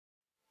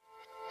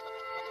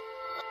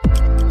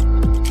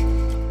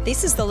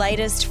This is the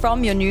latest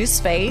from your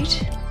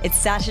newsfeed. It's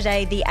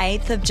Saturday, the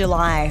 8th of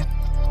July.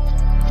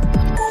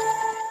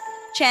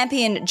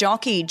 Champion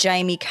jockey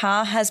Jamie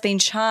Carr has been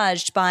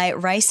charged by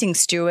racing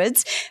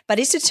stewards, but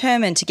is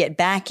determined to get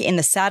back in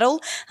the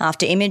saddle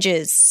after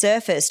images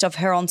surfaced of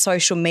her on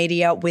social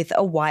media with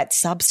a white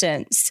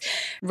substance.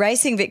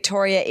 Racing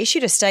Victoria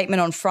issued a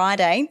statement on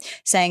Friday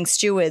saying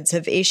stewards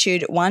have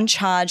issued one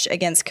charge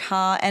against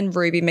Carr and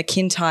Ruby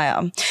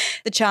McIntyre.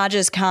 The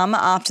charges come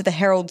after the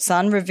Herald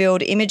Sun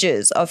revealed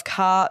images of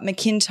Carr,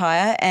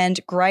 McIntyre and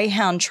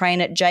greyhound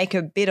trainer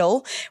Jacob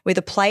Biddle with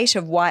a plate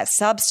of white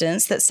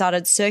substance that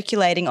started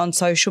circulating on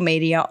social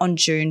media on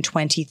June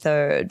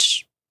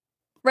 23rd.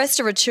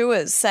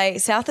 Restaurateurs say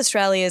South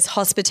Australia's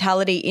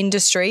hospitality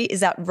industry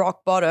is at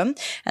rock bottom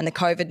and the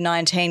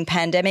COVID-19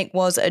 pandemic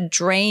was a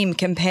dream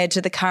compared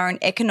to the current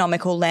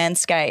economical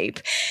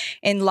landscape.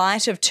 In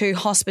light of 2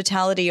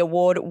 hospitality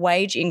award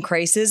wage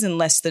increases in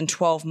less than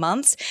 12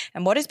 months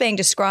and what is being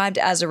described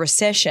as a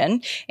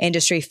recession,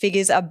 industry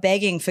figures are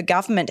begging for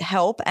government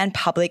help and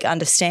public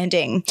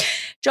understanding.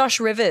 Josh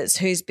Rivers,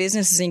 whose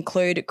businesses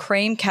include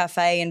Cream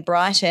Cafe in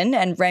Brighton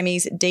and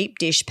Remy's Deep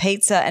Dish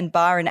Pizza and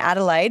Bar in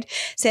Adelaide,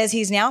 says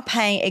he's now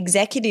paying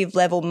executive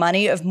level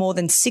money of more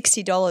than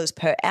 $60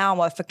 per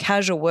hour for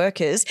casual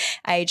workers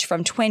aged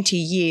from 20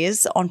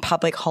 years on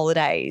public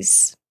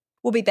holidays.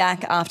 We'll be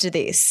back after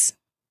this.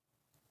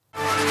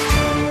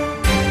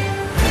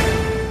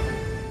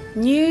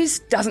 News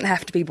doesn't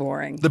have to be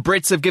boring. The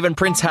Brits have given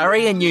Prince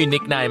Harry a new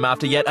nickname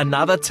after yet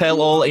another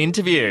tell-all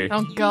interview.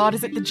 Oh God,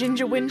 is it the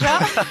Ginger Whinger?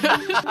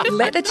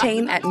 Let the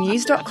team at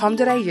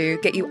news.com.au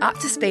get you up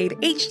to speed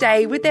each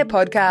day with their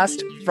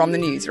podcast, From the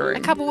Newsroom. A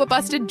couple were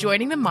busted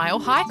joining the Mile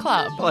High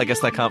Club. Well, I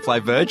guess they can't fly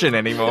Virgin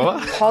anymore.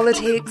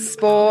 Politics,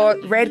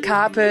 sport, red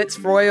carpets,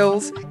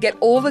 royals. Get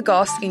all the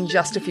goss in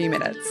just a few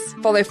minutes.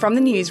 Follow From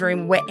the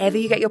Newsroom wherever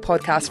you get your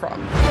podcast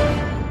from.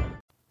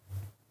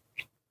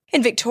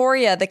 In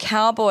Victoria, the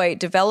Cowboy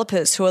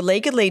developers who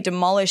illegally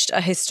demolished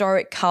a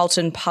historic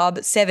Carlton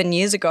pub 7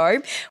 years ago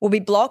will be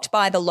blocked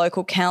by the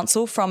local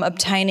council from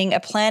obtaining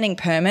a planning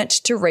permit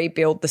to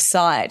rebuild the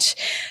site.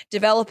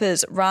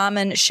 Developers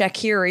Raman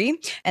Shakiri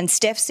and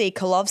Stefsi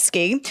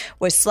Kolovsky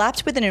were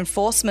slapped with an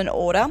enforcement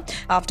order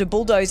after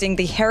bulldozing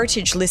the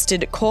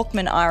heritage-listed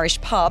Corkman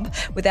Irish pub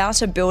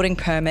without a building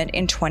permit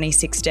in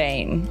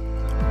 2016.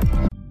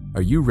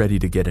 Are you ready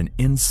to get an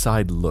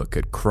inside look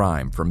at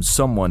crime from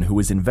someone who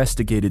has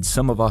investigated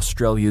some of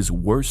Australia's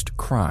worst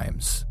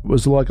crimes? It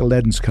was like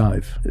Aladdin's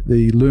Cave.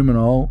 The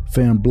luminol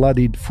found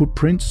bloodied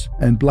footprints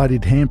and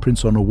bloodied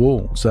handprints on a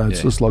wall, so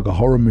it's just like a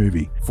horror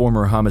movie.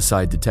 Former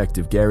homicide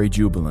detective Gary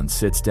Jubilant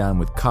sits down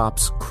with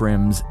cops,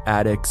 crims,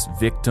 addicts,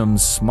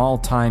 victims,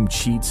 small-time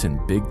cheats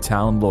and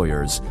big-town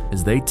lawyers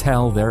as they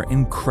tell their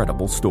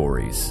incredible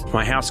stories.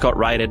 My house got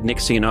raided,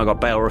 next thing you know I got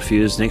bail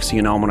refused, next thing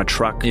you know I'm on a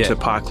truck to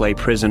Parklea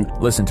Prison.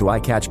 Listen to I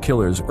Catch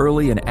Killers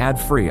early and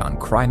ad-free on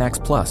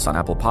Crimex Plus on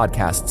Apple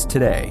Podcasts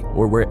today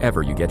or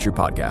wherever you get your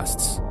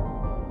podcasts.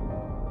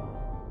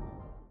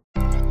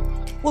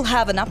 We'll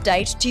have an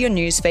update to your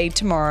newsfeed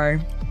tomorrow.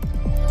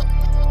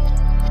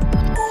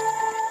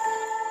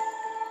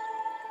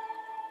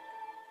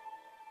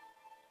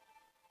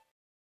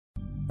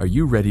 Are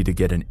you ready to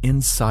get an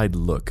inside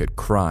look at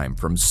crime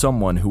from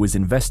someone who has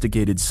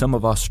investigated some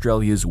of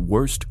Australia's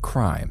worst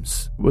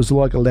crimes? It was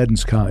like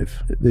Aladdin's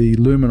Cave. The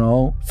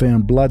luminol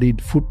found bloodied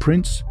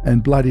footprints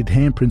and bloodied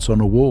handprints on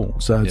a wall,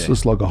 so it's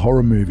just like a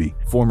horror movie.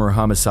 Former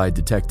homicide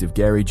detective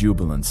Gary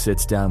Jubilant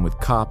sits down with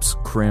cops,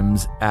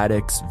 crims,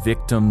 addicts,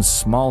 victims,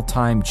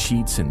 small-time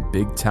cheats and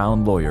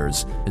big-town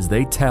lawyers as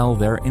they tell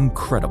their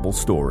incredible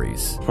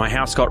stories. My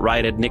house got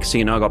raided, next thing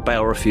you know I got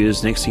bail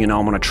refused, next thing you know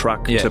I'm on a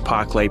truck to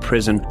Parklea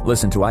Prison.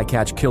 Listen to I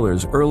Catch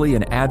Killers early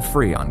and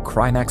ad-free on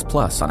Crimex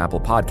Plus on Apple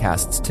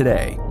Podcasts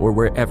today or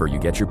wherever you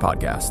get your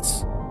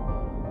podcasts.